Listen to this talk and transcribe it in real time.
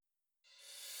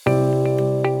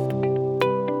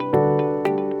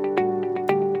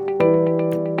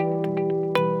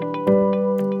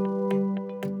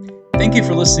Thank you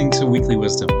for listening to Weekly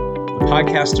Wisdom, the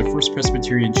podcast of First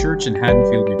Presbyterian Church in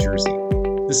Haddonfield, New Jersey.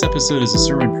 This episode is a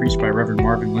sermon preached by Reverend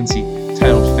Marvin Lindsay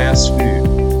titled Fast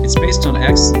Food. It's based on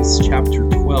Exodus chapter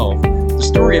 12, the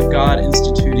story of God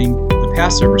instituting the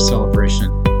Passover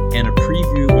celebration, and a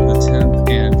preview of the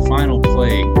 10th and final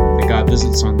plague that God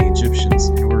visits on the Egyptians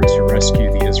in order to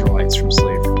rescue the Israelites from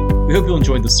slavery. We hope you'll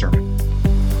enjoy the sermon.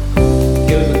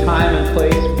 It was a time and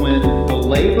place when the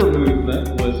labor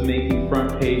movement was making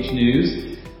front page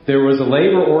news. There was a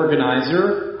labor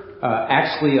organizer,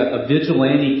 actually a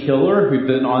vigilante killer who'd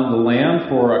been on the lam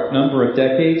for a number of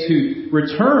decades, who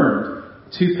returned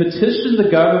to petition the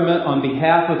government on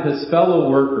behalf of his fellow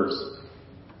workers.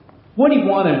 What he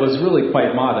wanted was really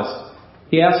quite modest.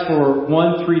 He asked for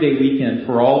one 3-day weekend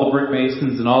for all the brick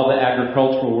masons and all the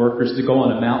agricultural workers to go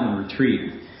on a mountain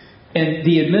retreat. And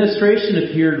the administration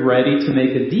appeared ready to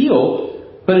make a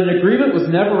deal, but an agreement was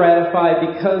never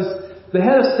ratified because the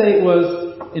head of state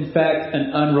was, in fact,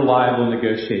 an unreliable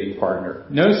negotiating partner.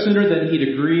 No sooner than he'd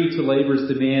agreed to labor's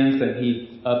demands than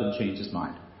he'd up and change his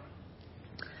mind.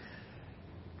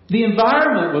 The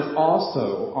environment was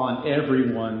also on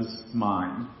everyone's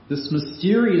mind. This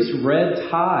mysterious red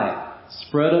tide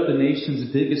spread up the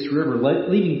nation's biggest river,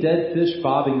 leaving dead fish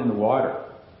bobbing in the water.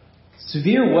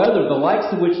 Severe weather, the likes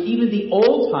of which even the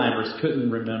old-timers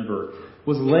couldn't remember,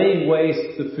 was laying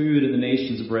waste to food in the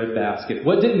nation's breadbasket.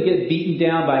 What didn't get beaten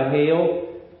down by hail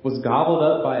was gobbled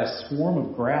up by a swarm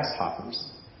of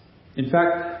grasshoppers. In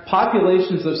fact,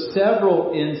 populations of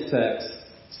several insects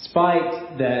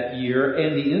spiked that year,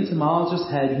 and the entomologists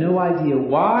had no idea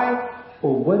why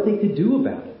or what they could do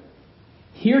about it.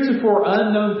 Heretofore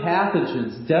unknown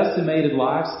pathogens decimated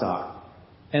livestock,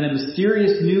 and a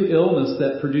mysterious new illness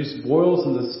that produced boils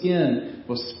in the skin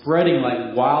was spreading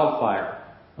like wildfire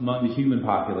among the human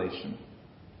population.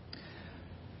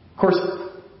 Of course,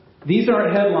 these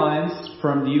aren't headlines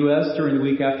from the U.S. during the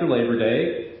week after Labor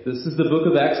Day. This is the book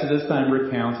of Exodus I'm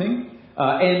recounting.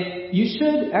 And you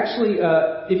should actually,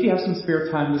 if you have some spare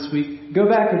time this week, go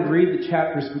back and read the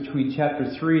chapters between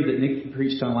chapter 3 that Nikki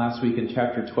preached on last week and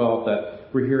chapter 12 that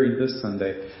we're hearing this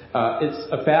Sunday. It's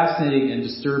a fascinating and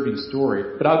disturbing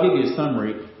story, but I'll give you a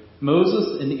summary.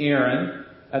 Moses and Aaron,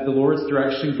 at the Lord's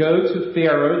direction, go to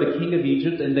Pharaoh, the king of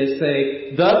Egypt, and they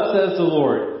say, "Thus says the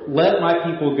Lord, let my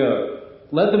people go.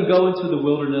 Let them go into the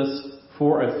wilderness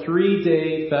for a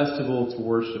 3-day festival to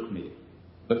worship me."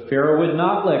 But Pharaoh would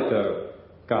not let go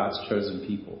God's chosen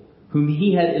people, whom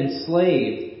he had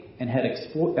enslaved and had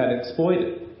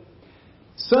exploited.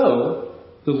 So,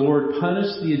 the Lord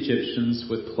punished the Egyptians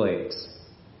with plagues.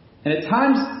 And at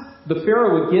times, the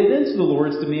Pharaoh would give in to the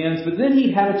Lord's demands, but then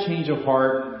he'd have a change of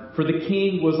heart, for the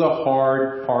king was a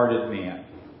hard-hearted man.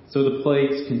 So the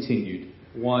plagues continued,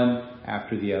 one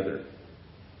after the other.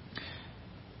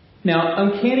 Now,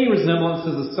 uncanny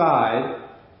resemblances aside,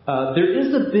 there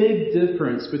is a big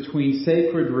difference between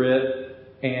sacred writ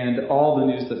and all the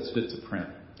news that's fit to print.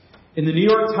 In the New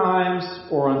York Times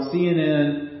or on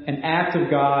CNN, an act of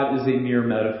God is a mere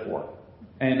metaphor,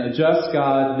 and a just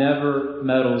God never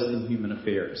meddles in human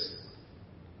affairs.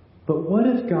 But what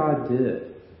if God did?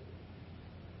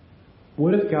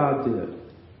 What if God did?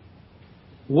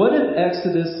 What if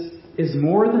Exodus is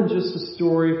more than just a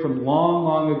story from long,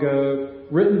 long ago,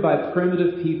 written by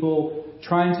primitive people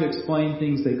trying to explain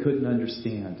things they couldn't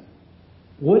understand?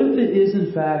 What if it is,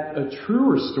 in fact, a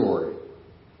truer story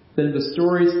than the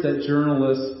stories that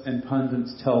journalists and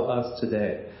pundits tell us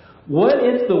today? What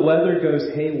if the weather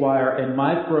goes haywire and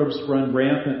microbes run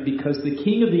rampant because the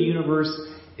King of the universe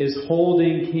is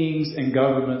holding kings and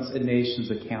governments and nations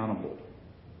accountable?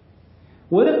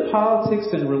 What if politics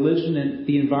and religion and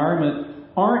the environment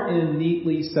aren't in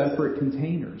neatly separate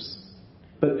containers,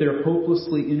 but they're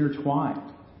hopelessly intertwined?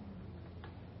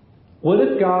 What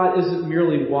if God isn't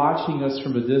merely watching us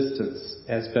from a distance,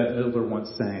 as Bette Midler once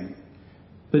sang,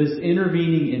 but is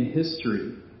intervening in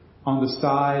history on the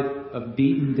side of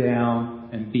beaten down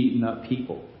and beaten up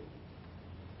people?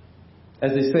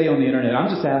 As they say on the internet,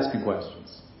 I'm just asking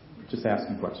questions. Just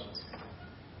asking questions.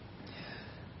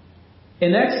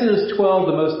 In Exodus 12,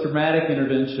 the most dramatic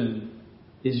intervention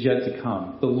is yet to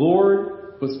come. The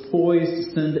Lord was poised to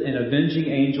send an avenging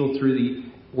angel through the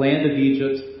land of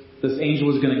Egypt. This angel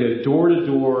was going to go door to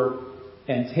door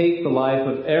and take the life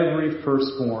of every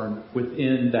firstborn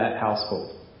within that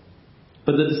household.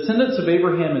 But the descendants of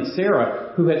Abraham and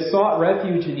Sarah, who had sought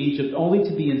refuge in Egypt only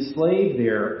to be enslaved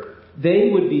there,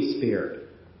 they would be spared.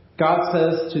 God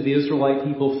says to the Israelite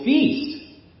people, "Feast!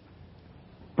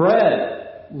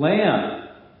 Bread, lamb,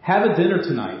 have a dinner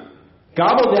tonight.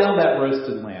 Gobble down that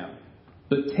roasted lamb.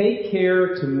 But take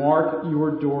care to mark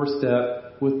your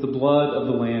doorstep with the blood of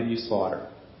the lamb you slaughter.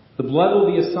 The blood will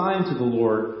be a sign to the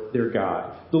Lord their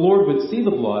God. The Lord would see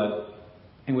the blood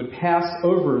and would pass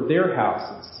over their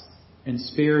houses and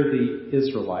spare the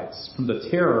Israelites from the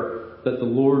terror that the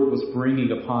Lord was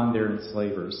bringing upon their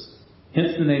enslavers.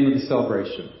 Hence the name of the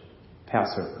celebration,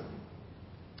 Passover.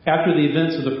 After the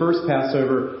events of the first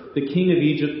Passover, the king of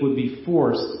Egypt would be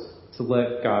forced to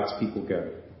let God's people go.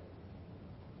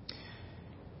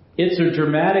 It's a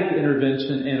dramatic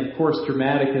intervention, and of course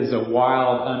dramatic is a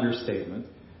wild understatement.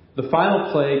 The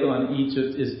final plague on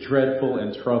Egypt is dreadful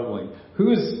and troubling.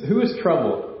 Who is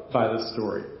troubled by this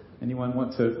story? Anyone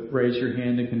want to raise your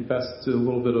hand and confess to a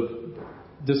little bit of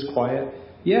disquiet?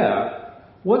 Yeah.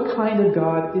 What kind of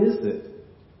God is it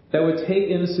that would take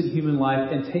innocent human life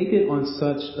and take it on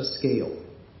such a scale?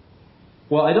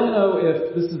 Well, I don't know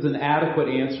if this is an adequate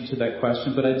answer to that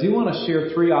question, but I do want to share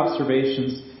 3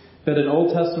 observations that an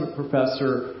Old Testament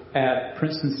professor at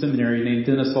Princeton Seminary named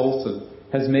Dennis Olson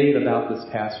has made about this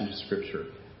passage of Scripture.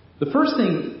 The first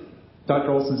thing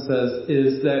Dr. Olson says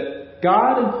is that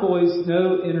God employs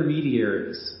no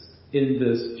intermediaries in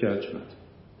this judgment.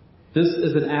 This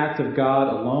is an act of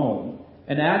God alone,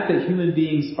 an act that human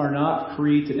beings are not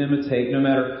free to imitate, no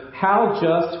matter how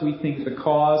just we think the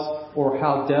cause or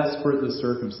how desperate the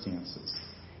circumstances.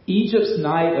 Egypt's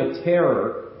night of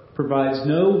terror provides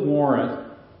no warrant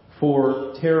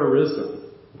for terrorism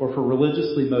or for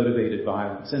religiously motivated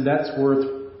violence. And that's worth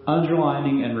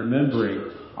underlining and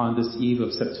remembering on this eve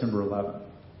of September 11th.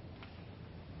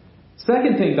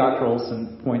 Second thing Dr.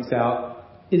 Olson points out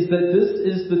is that this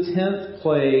is the 10th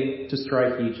plague to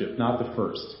strike Egypt, not the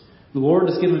first. The Lord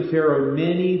has given Pharaoh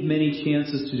many, many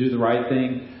chances to do the right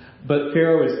thing, but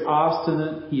Pharaoh is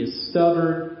obstinate, he is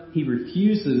stubborn, he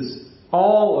refuses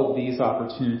all of these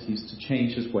opportunities to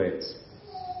change his ways.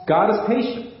 God is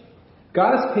patient.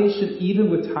 God is patient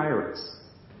even with tyrants,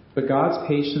 but God's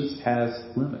patience has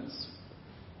limits.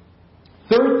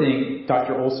 Third thing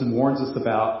Dr. Olson warns us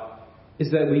about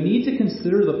is that we need to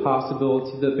consider the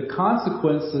possibility that the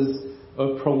consequences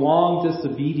of prolonged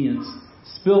disobedience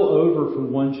spill over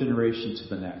from one generation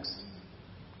to the next.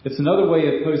 It's another way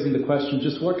of posing the question,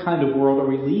 just what kind of world are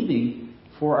we leaving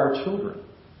for our children?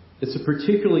 It's a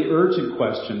particularly urgent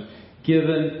question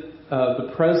given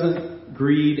the present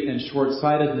greed and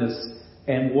short-sightedness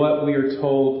and what we are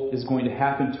told is going to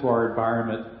happen to our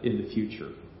environment in the future.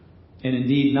 And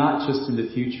indeed, not just in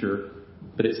the future,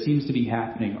 but it seems to be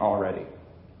happening already.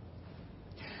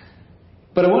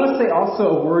 But I want to say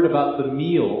also a word about the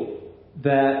meal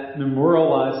that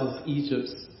memorializes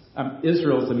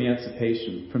Israel's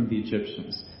emancipation from the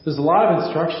Egyptians. There's a lot of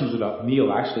instructions about the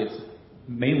meal. Actually, it's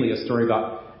mainly a story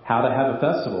about how to have a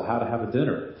festival, how to have a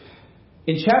dinner.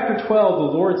 In chapter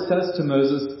 12, the Lord says to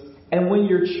Moses, "And when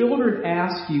your children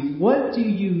ask you, 'What do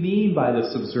you mean by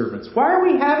this observance? Why are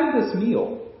we having this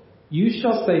meal?' you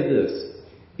shall say this,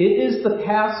 'It is the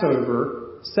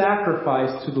Passover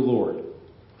sacrifice to the Lord.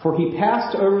 For he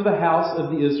passed over the house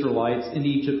of the Israelites in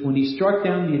Egypt when he struck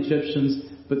down the Egyptians,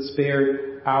 but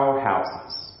spared our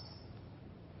houses.'"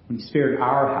 When he spared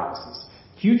our houses.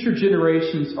 Future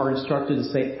generations are instructed to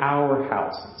say our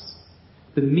houses.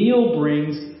 The meal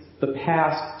brings the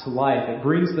past to life. It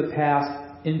brings the past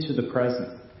into the present.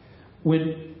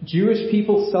 When Jewish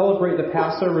people celebrate the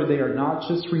Passover, they are not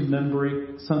just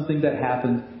remembering something that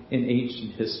happened in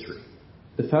ancient history.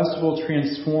 The festival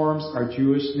transforms our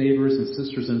Jewish neighbors and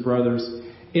sisters and brothers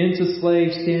into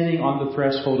slaves standing on the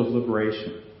threshold of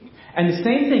liberation. And the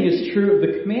same thing is true of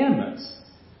the commandments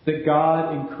that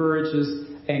God encourages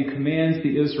and commands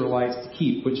the Israelites to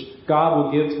keep, which God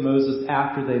will give to Moses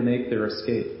after they make their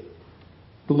escape.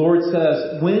 The Lord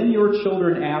says, "When your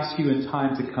children ask you in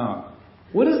time to come,"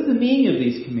 what is the meaning of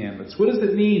these commandments? What does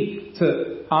it mean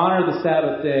to honor the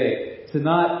Sabbath day, to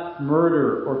not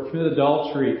murder or commit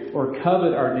adultery or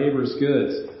covet our neighbor's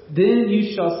goods? "Then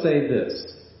you shall say this,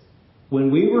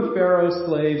 'When we were Pharaoh's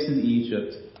slaves in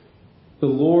Egypt, the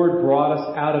Lord brought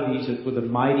us out of Egypt with a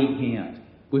mighty hand,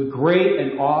 with great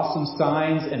and awesome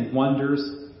signs and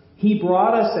wonders. He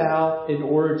brought us out in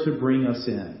order to bring us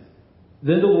in.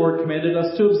 Then the Lord commanded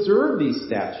us to observe these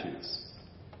statutes,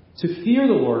 to fear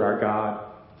the Lord our God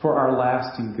for our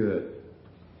lasting good."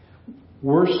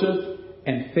 Worship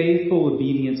and faithful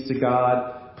obedience to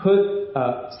God put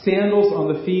sandals on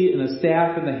the feet and a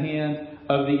staff in the hand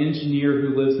of the engineer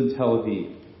who lives in Tel Aviv,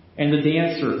 and the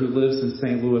dancer who lives in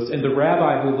St. Louis, and the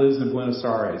rabbi who lives in Buenos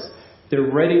Aires. They're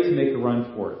ready to make a run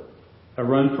for it, a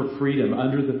run for freedom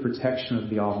under the protection of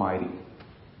the Almighty.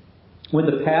 When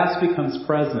the past becomes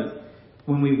present,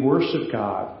 when we worship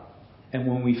God, and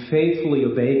when we faithfully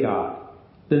obey God,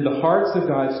 then the hearts of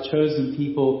God's chosen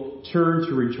people turn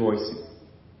to rejoicing.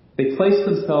 They place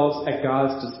themselves at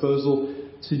God's disposal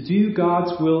to do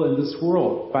God's will in this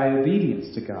world by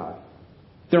obedience to God.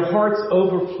 Their hearts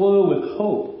overflow with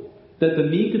hope that the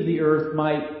meek of the earth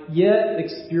might yet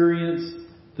experience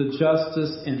the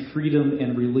justice and freedom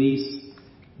and release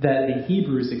that the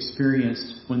Hebrews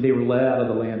experienced when they were led out of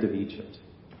the land of Egypt.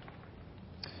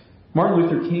 Martin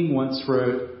Luther King once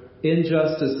wrote,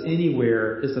 "Injustice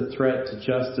anywhere is a threat to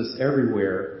justice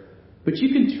everywhere." But you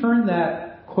can turn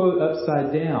that quote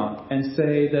upside down and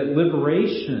say that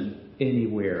liberation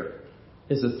anywhere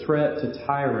is a threat to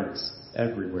tyrants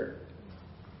everywhere.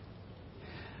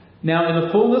 Now, in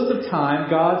the fullness of time,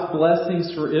 God's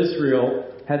blessings for Israel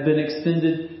have been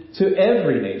extended to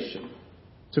every nation.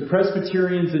 To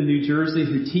Presbyterians in New Jersey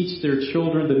who teach their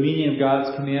children the meaning of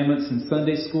God's commandments in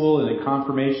Sunday school and in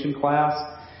confirmation class.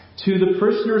 To the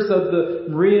parishioners of the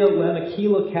Maria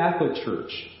Lanakila Catholic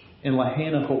Church in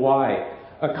Lahaina, Hawaii,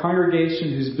 a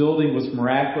congregation whose building was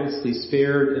miraculously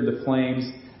spared in the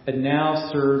flames and now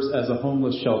serves as a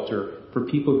homeless shelter for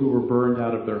people who were burned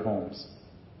out of their homes.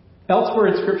 Elsewhere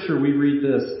in Scripture we read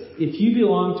this: "If you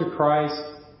belong to Christ,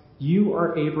 you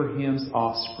are Abraham's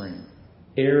offspring,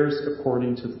 heirs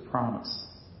according to the promise."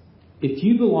 If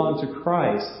you belong to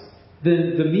Christ,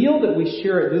 then the meal that we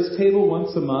share at this table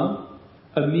once a month,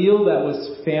 a meal that was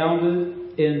founded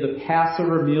in the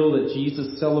Passover meal that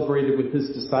Jesus celebrated with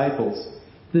his disciples,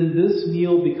 then this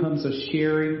meal becomes a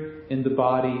sharing in the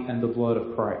body and the blood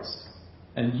of Christ.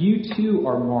 And you too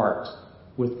are marked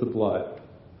with the blood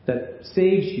that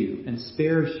saves you and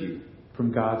spares you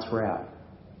from God's wrath.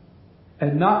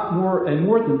 And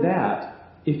more than that,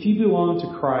 if you belong to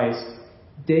Christ,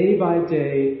 day by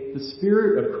day, the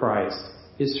Spirit of Christ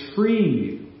is freeing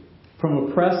you from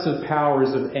oppressive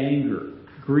powers of anger,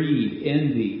 greed,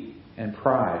 envy, and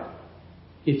pride.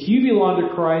 If you belong to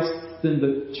Christ, then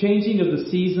the changing of the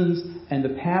seasons and the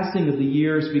passing of the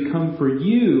years become for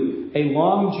you a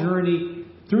long journey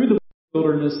through the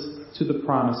wilderness to the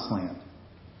promised land,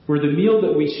 where the meal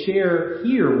that we share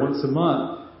here once a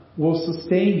month will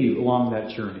sustain you along that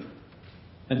journey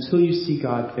until you see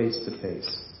God face to face.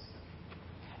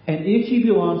 And if you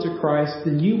belong to Christ,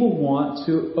 then you will want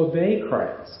to obey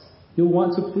Christ. You'll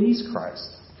want to please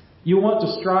Christ. You'll want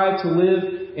to strive to live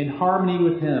in harmony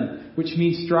with Him, which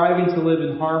means striving to live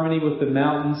in harmony with the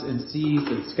mountains and seas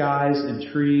and skies and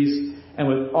trees and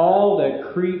with all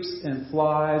that creeps and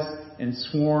flies and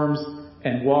swarms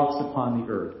and walks upon the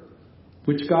earth,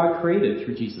 which God created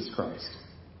through Jesus Christ.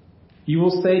 You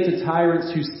will say to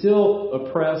tyrants who still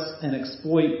oppress and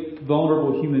exploit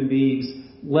vulnerable human beings,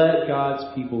 "Let God's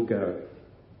people go,"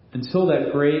 until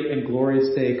that great and glorious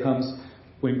day comes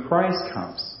when Christ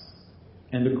comes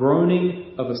and the groaning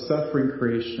of a suffering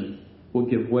creation will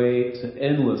give way to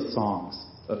endless songs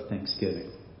of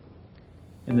thanksgiving.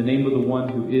 In the name of the one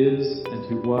who is and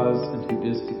who was and who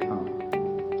is to come.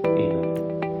 Amen.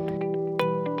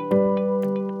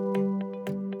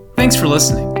 Thanks for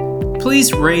listening.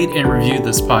 Please rate and review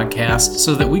this podcast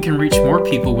so that we can reach more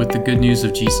people with the good news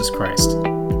of Jesus Christ.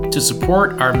 To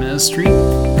support our ministry,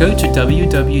 go to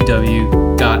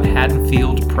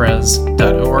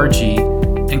www.haddonfieldpres.org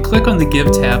and click on the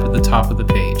Give tab at the top of the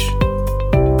page.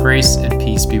 Grace and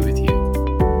peace be with you.